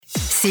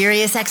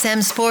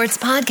SiriusXM Sports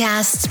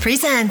Podcasts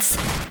presents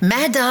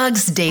Mad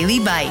Dog's Daily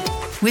Bite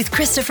with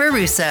Christopher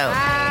Russo.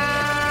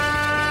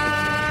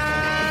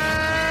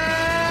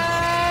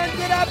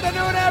 Good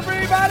afternoon,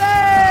 everybody!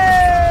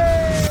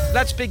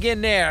 Let's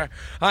begin there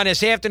on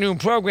this afternoon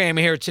program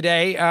here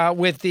today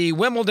with the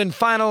Wimbledon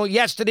final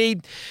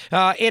yesterday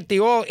at the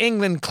All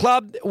England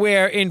Club,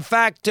 where, in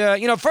fact,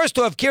 first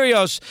off,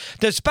 Kyrgios,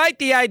 despite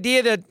the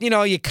idea that,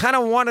 you kind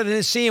of wanted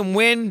to see him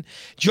win,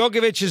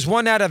 Djokovic has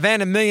won that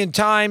event a million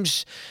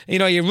times.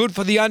 You root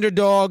for the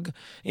underdog.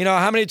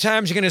 How many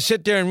times you're going to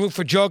sit there and root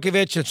for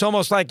Djokovic? It's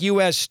almost like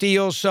US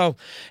Steel. So,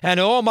 and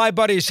all my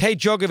buddies hate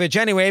Djokovic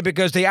anyway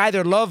because they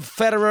either love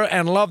Federer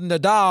and love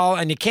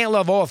Nadal, and you can't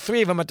love all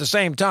three of them at the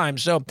same time.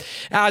 So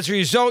as a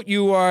result,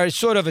 you are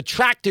sort of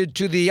attracted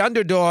to the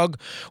underdog,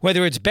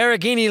 whether it's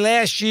Berrettini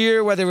last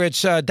year, whether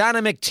it's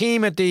Dynamic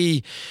Team at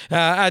the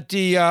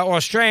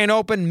Australian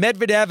Open,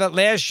 Medvedev at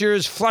last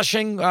year's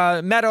Flushing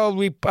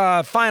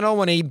Meadow final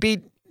when he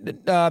beat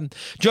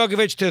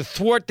Djokovic to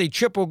thwart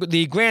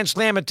the Grand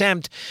Slam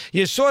attempt.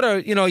 You sort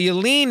of, you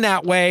lean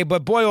that way,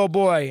 but boy, oh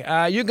boy,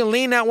 you can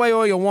lean that way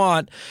all you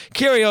want.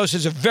 Kyrgios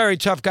is a very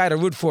tough guy to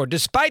root for,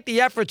 despite the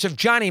efforts of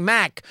Johnny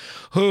Mack,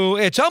 who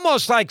it's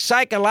almost like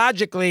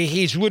psychologically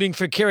he's rooting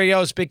for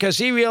Kyrgios because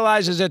he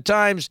realizes at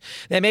times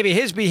that maybe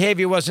his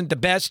behavior wasn't the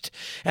best,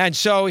 and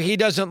so he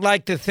doesn't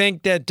like to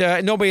think that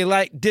nobody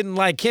didn't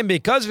like him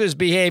because of his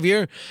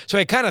behavior, so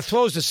he kind of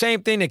throws the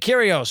same thing to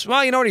Kyrgios.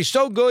 Well, he's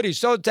so good, he's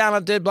so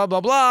talented, blah,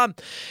 blah, blah.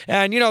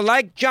 And,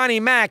 like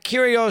Johnny Mack,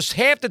 Kyrgios,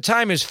 half the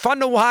time is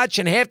fun to watch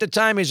and half the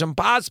time is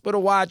impossible to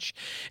watch.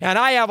 And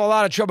I have a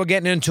lot of trouble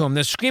getting into him.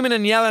 The screaming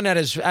and yelling at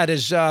his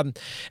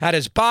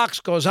box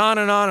goes on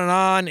and on and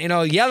on.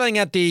 Yelling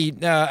at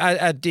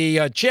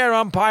the chair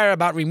umpire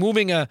about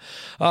removing maybe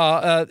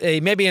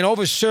an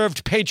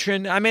overserved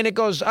patron. I mean, it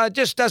goes,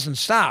 just doesn't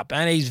stop.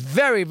 And he's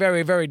very,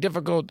 very, very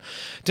difficult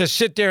to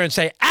sit there and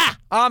say,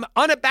 I'm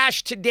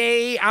unabashed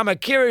today. I'm a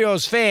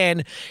Kyrgios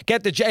fan.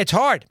 It's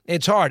hard.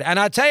 It's hard. And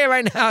I'll tell you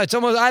right now,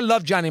 I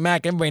love Johnny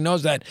Mack. Everybody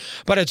knows that.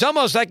 But it's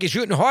almost like he's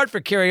rooting hard for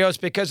Kyrgios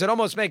because it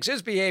almost makes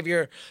his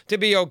behavior to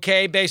be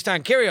okay based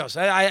on Kyrgios.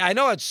 I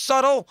know it's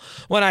subtle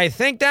when I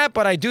think that,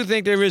 but I do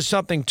think there is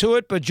something to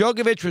it. But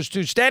Djokovic was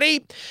too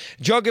steady.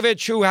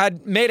 Djokovic, who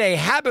had made a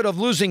habit of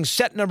losing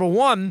set number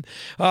one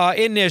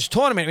in this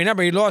tournament.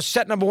 Remember, he lost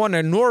set number one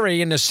to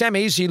Nuri in the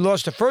semis. He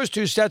lost the first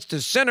two sets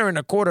to Sinner in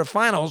the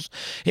quarterfinals.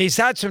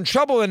 He's had some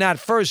trouble in that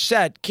first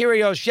set.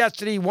 Kyrgios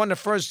yesterday won the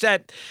first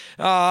set,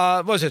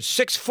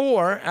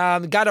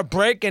 6-4, got a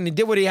break, and he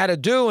did what he had to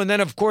do. And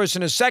then, of course,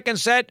 in the second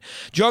set,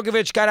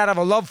 Djokovic got out of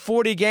a love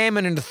 40 game.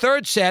 And in the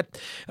third set,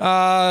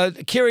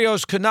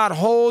 Kyrgios could not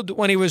hold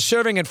when he was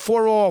serving at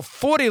 4-all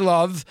 40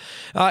 love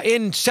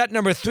in set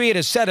number 3 at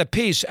a set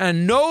apiece.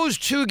 And those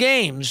two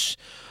games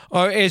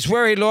is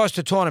where he lost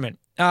the tournament.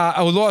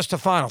 Lost the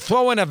final.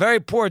 Throw in a very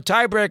poor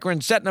tiebreaker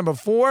in set number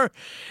 4,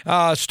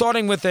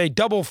 starting with a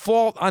double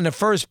fault on the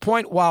first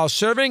point while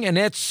serving, and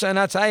that's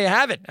how you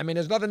have it. I mean,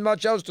 there's nothing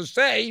much else to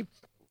say.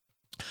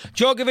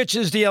 Djokovic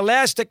is the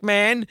elastic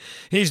man.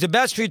 He's the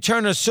best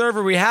returner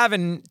server we have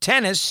in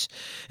tennis.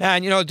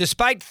 And,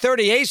 despite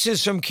 30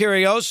 aces from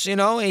Kyrgios,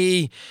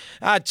 he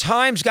at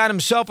times got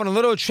himself in a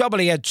little trouble.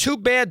 He had two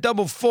bad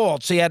double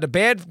faults. He had a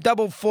bad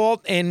double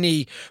fault in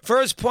the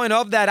first point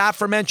of that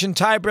aforementioned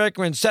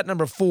tiebreaker in set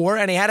number 4,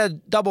 and he had a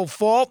double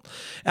fault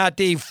at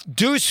the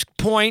deuce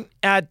point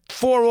at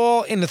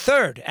 4-all in the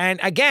third. And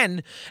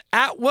again,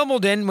 at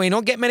Wimbledon, we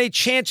don't get many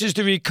chances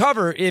to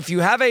recover if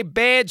you have a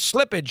bad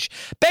slippage.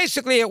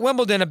 Basically, at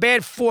Wimbledon, a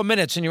bad 4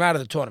 minutes and you're out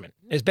of the tournament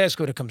is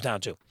basically what it comes down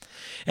to.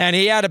 And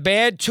he had a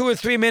bad 2 or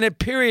 3 minute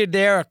period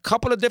there, a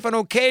couple of different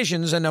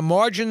occasions, and the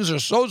margins are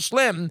so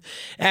slim.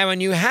 And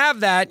when you have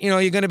that,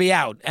 you're going to be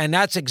out. And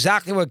that's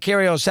exactly what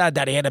Kyrgios had.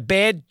 That he had a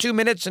bad 2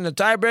 minutes in the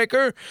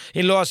tiebreaker.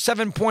 He lost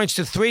 7 points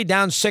to 3,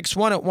 down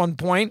 6-1 at one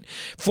point.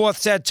 Fourth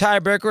set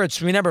tiebreaker.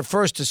 It's, remember,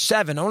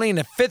 1-7. Only in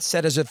the fifth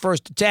set is it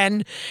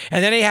 1-10.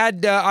 And then he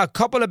had a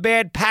couple of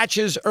bad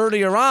patches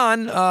earlier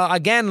on.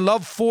 Again,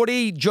 love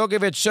 40.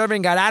 Djokovic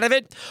serving got out of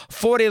it.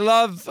 40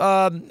 love.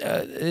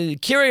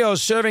 Kyrgios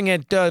serving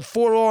at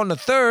 4-all in the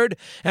third,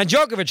 and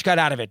Djokovic got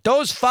out of it.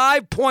 Those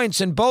 5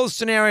 points in both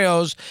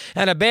scenarios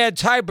and a bad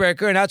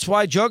tiebreaker, and that's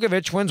why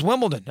Djokovic wins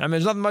Wimbledon. I mean,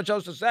 there's nothing much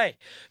else to say.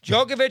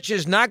 Djokovic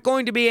is not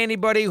going to be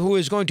anybody who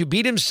is going to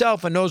beat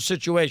himself in those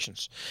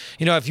situations.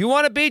 If you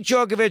want to beat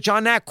Djokovic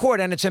on that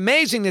court, and it's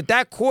amazing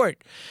that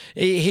court,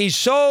 he's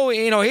so,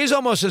 he's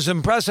almost as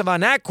impressive on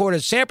that court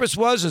as Sampras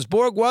was, as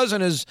Borg was,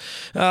 and as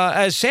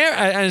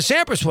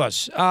Sampras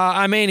was.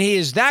 I mean, he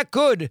is that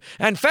good,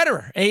 and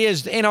Federer. He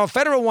is,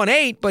 Federer won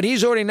 8, but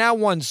he's already now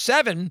won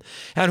 7.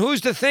 And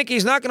who's to think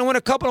he's not going to win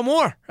a couple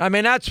more? I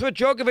mean, that's what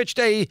Djokovic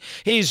did.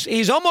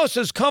 He's almost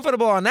as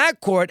comfortable on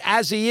that court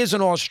as he is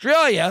in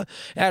Australia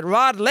at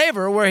Rod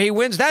Laver, where he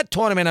wins that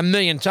tournament a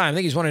million times. I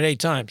think he's won it 8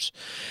 times.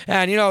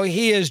 And,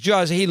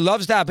 he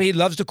loves that, but he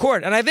loves the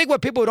court. And I think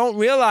what people don't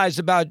realize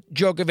about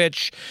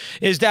Djokovic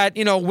is that,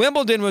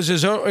 Wimbledon was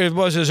his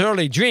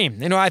early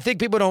dream. I think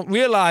people don't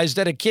realize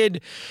that a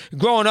kid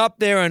growing up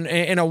there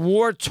in a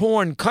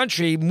war-torn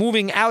country,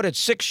 moving out at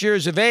 6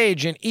 years of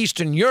age in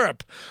Eastern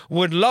Europe,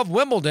 would love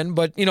Wimbledon,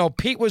 but,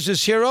 Pete was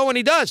his hero, and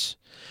he does.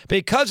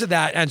 Because of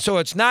that. And so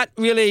it's not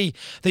really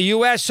the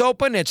US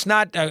Open. It's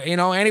not,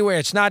 anywhere.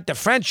 It's not the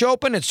French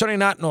Open. It's certainly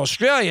not in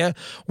Australia.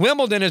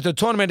 Wimbledon is the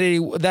tournament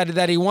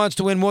that he wants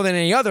to win more than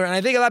any other. And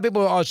I think a lot of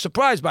people are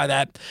surprised by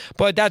that.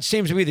 But that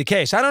seems to be the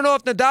case. I don't know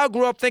if Nadal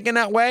grew up thinking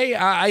that way.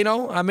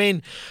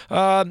 Federer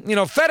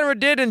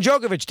did and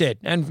Djokovic did.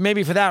 And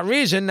maybe for that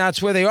reason,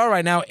 that's where they are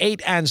right now,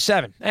 8 and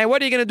 7. Hey,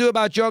 what are you going to do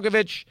about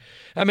Djokovic?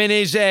 I mean,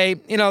 he's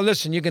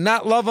listen, you can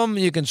not love him.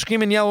 You can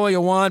scream and yell all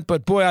you want.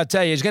 But boy, I'll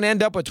tell you, he's going to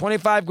end up with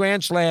 25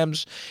 Grand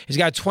Slams. He's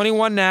got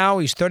 21 now.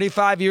 He's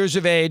 35 years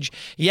of age.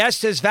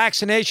 Yes, his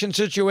vaccination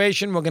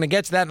situation, we're going to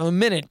get to that in a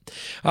minute.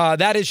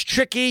 That is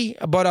tricky,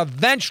 but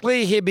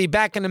eventually he'll be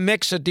back in the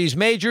mix at these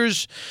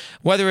majors.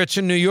 Whether it's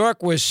in New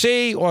York, we'll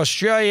see.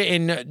 Australia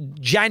in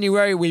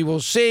January, we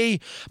will see.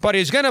 But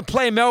he's going to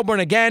play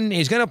Melbourne again.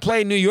 He's going to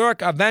play New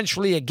York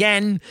eventually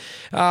again.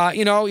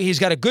 He's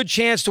got a good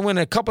chance to win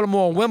a couple of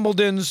more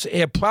Wimbledons.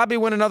 He'll probably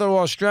win another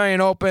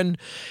Australian Open.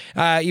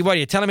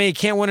 You're telling me he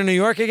can't win in New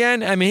York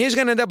again? I mean, he's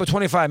going to end up with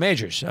 25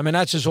 majors. I mean,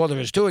 that's just all there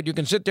is to it. You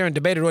can sit there and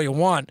debate it all you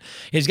want.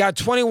 He's got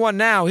 21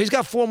 now. He's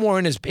got 4 more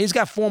in his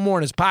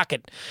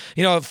pocket.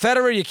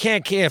 Federer, you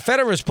can't care.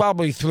 Federer is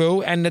probably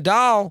through, and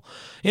Nadal,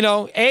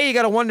 A, you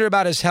got to wonder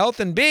about his health,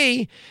 and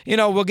B,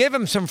 we'll give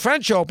him some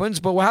French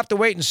Opens, but we'll have to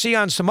wait and see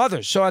on some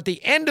others. So at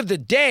the end of the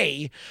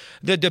day,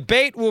 the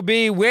debate will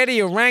be, where do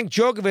you rank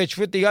Djokovic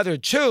with the other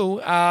two?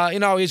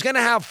 He's going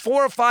to have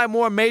 4 or 5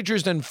 more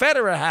majors than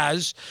Federer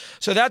has,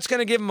 so that's going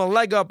to give him a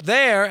leg up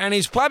there, and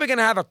he's probably going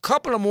to have a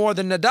couple of more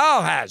than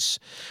Nadal has,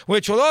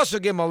 which will also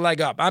give him a leg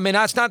up. I mean,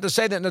 that's not to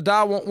say that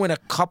Nadal won't win a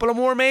couple of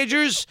more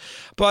majors,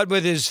 but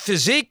with his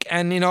physique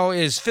and,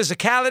 his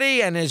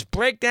physicality and his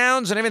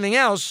breakdowns and everything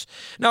else,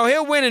 no,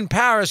 he'll win in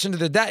Paris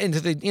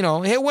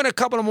he'll win a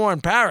couple of more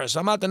in Paris.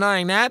 I'm not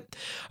denying that,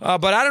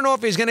 but I don't know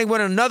if he's going to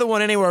win another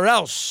one anywhere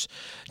else.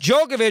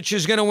 Djokovic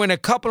is going to win a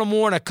couple of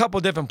more in a couple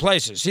of different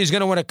places. He's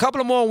going to win a couple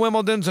of more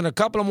Wimbledons and a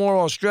couple of more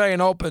Australian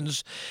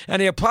Opens,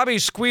 and he'll probably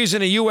squeeze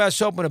in a US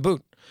Open to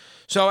boot.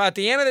 So at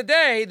the end of the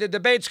day, the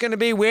debate's going to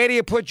be, where do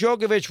you put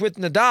Djokovic with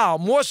Nadal?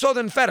 More so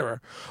than Federer.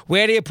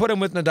 Where do you put him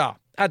with Nadal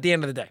at the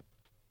end of the day?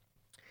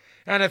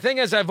 And the thing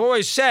is, I've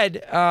always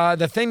said,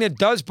 the thing that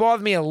does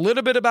bother me a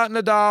little bit about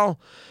Nadal,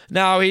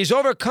 now he's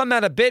overcome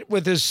that a bit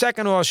with his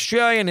second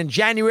Australian in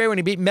January when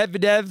he beat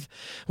Medvedev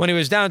when he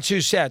was down 2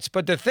 sets.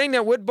 But the thing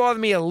that would bother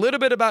me a little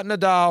bit about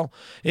Nadal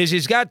is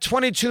he's got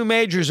 22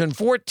 majors and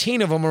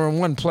 14 of them are in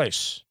one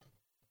place.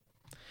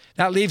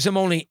 That leaves him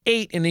only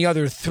 8 in the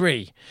other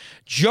 3.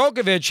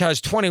 Djokovic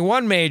has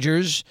 21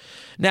 majors.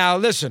 Now,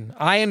 listen,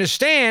 I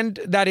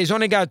understand that he's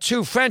only got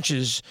 2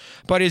 Frenches,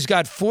 but he's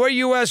got 4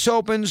 US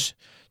Opens,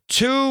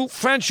 2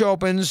 French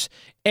Opens,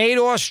 8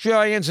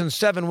 Australians, and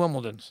 7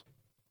 Wimbledons.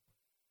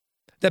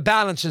 The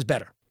balance is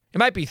better. It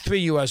might be 3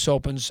 U.S.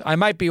 Opens. I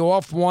might be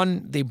off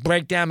one, the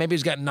breakdown. Maybe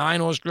he's got 9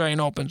 Australian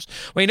Opens.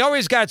 We know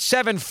he's got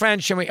 7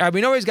 French, and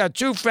we know he's got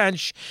 2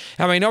 French,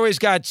 and we know he's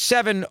got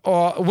 7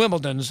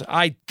 Wimbledons.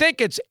 I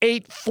think it's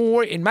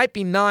 8-4. It might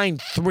be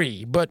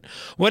 9-3. But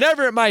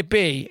whatever it might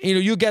be,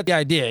 you get the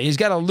idea. He's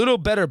got a little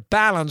better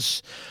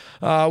balance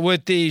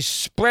with the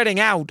spreading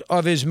out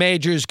of his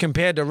majors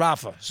compared to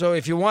Rafa. So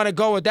if you want to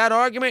go with that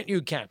argument,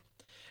 you can.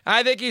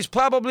 I think he's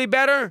probably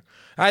better.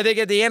 I think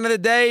at the end of the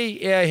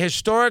day,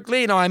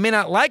 historically, I may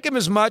not like him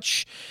as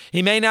much.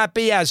 He may not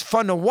be as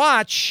fun to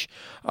watch,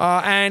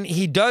 and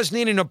he does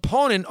need an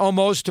opponent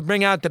almost to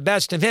bring out the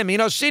best of him.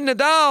 See,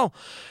 Nadal,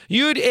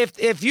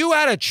 if you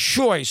had a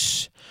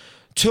choice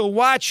to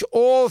watch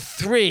all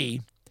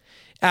 3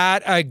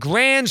 at a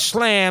Grand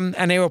Slam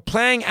and they were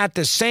playing at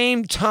the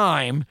same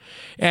time,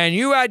 and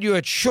you had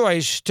your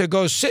choice to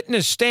go sit in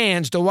the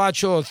stands to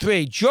watch all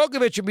 3,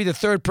 Djokovic would be the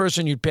 3rd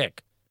person you'd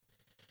pick.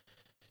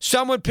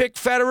 Some would pick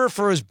Federer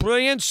for his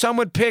brilliance. Some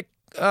would pick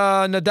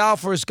Nadal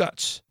for his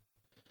guts.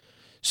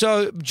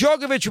 So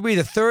Djokovic would be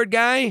the 3rd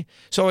guy.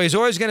 So he's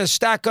always going to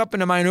stack up in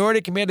the minority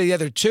compared to the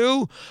other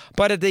 2.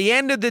 But at the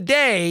end of the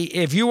day,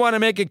 if you want to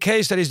make a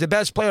case that he's the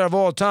best player of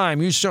all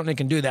time, you certainly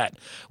can do that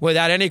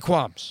without any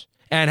qualms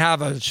and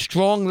have a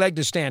strong leg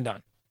to stand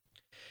on.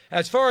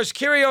 As far as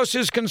Kyrgios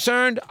is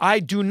concerned,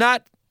 I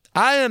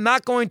am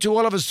not going to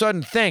all of a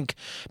sudden think,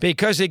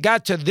 because he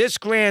got to this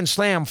Grand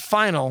Slam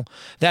final,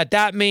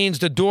 that means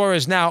the door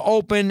is now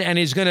open and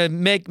he's going to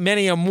make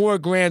many a more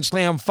Grand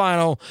Slam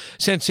final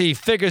since he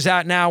figures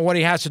out now what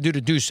he has to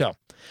do so.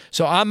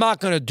 So I'm not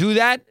going to do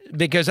that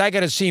because I got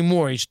to see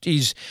more.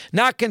 He's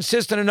not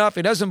consistent enough.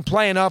 He doesn't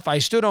play enough. I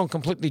still don't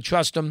completely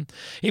trust him.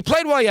 He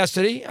played well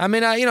yesterday. I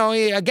mean,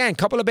 again, a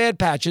couple of bad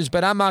patches,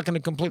 but I'm not going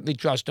to completely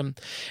trust him.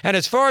 And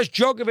as far as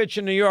Djokovic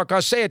in New York,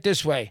 I'll say it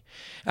this way.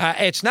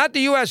 It's not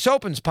the US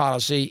Open's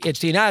policy. It's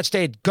the United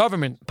States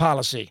government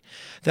policy.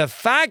 The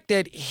fact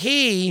that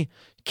he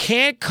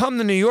can't come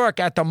to New York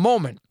at the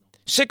moment,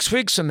 6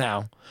 weeks from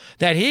now,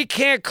 that he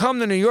can't come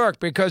to New York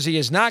because he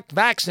is not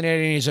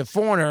vaccinated and he's a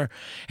foreigner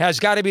has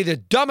got to be the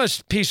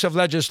dumbest piece of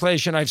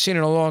legislation I've seen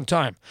in a long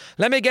time.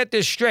 Let me get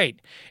this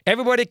straight.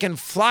 Everybody can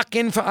flock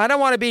in from, I don't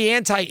want to be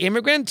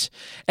anti-immigrant.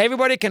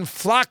 Everybody can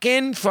flock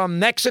in from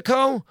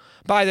Mexico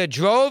by the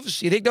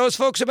droves. You think those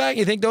folks are back?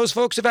 You think those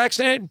folks are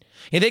vaccinated?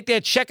 You think they're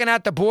checking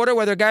out the border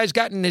whether a guy's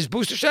gotten his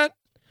booster shot?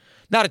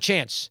 Not a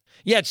chance.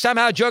 Yet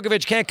somehow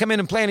Djokovic can't come in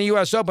and play in the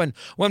US Open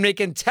when we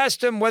can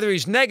test him whether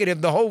he's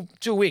negative the whole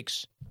 2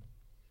 weeks.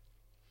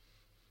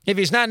 If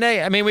he's not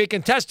negative, we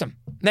can test him,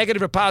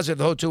 negative or positive,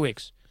 the whole 2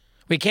 weeks.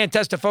 We can't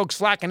test the folks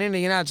flocking into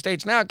the United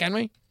States now, can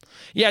we?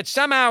 Yet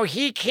somehow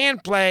he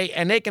can't play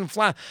and they can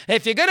fly.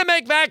 If you're going to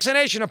make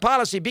vaccination a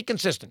policy, be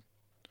consistent.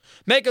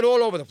 Make it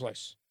all over the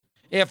place.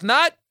 If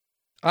not,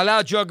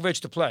 allow Djokovic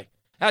to play.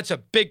 That's a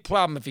big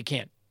problem if you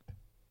can't.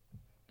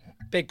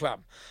 Big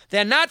problem.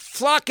 They're not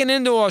flocking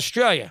into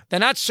Australia. They're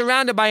not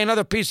surrounded by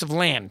another piece of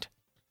land.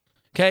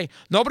 Okay?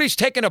 Nobody's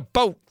taking a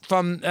boat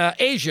from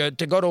Asia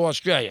to go to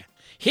Australia.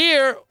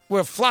 Here,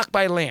 we're flocked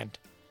by land.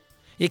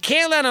 You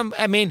can't let them,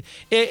 and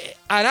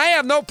I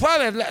have no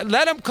problem.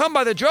 Let them come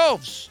by the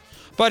droves.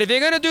 But if you're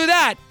going to do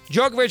that,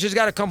 Djokovic has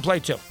got to come play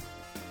too.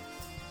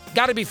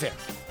 Got to be fair.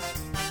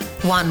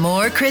 Want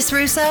more Chris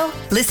Russo?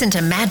 Listen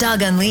to Mad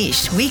Dog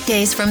Unleashed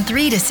weekdays from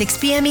 3 to 6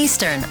 p.m.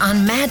 Eastern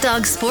on Mad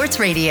Dog Sports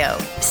Radio,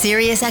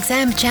 Sirius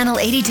XM Channel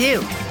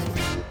 82.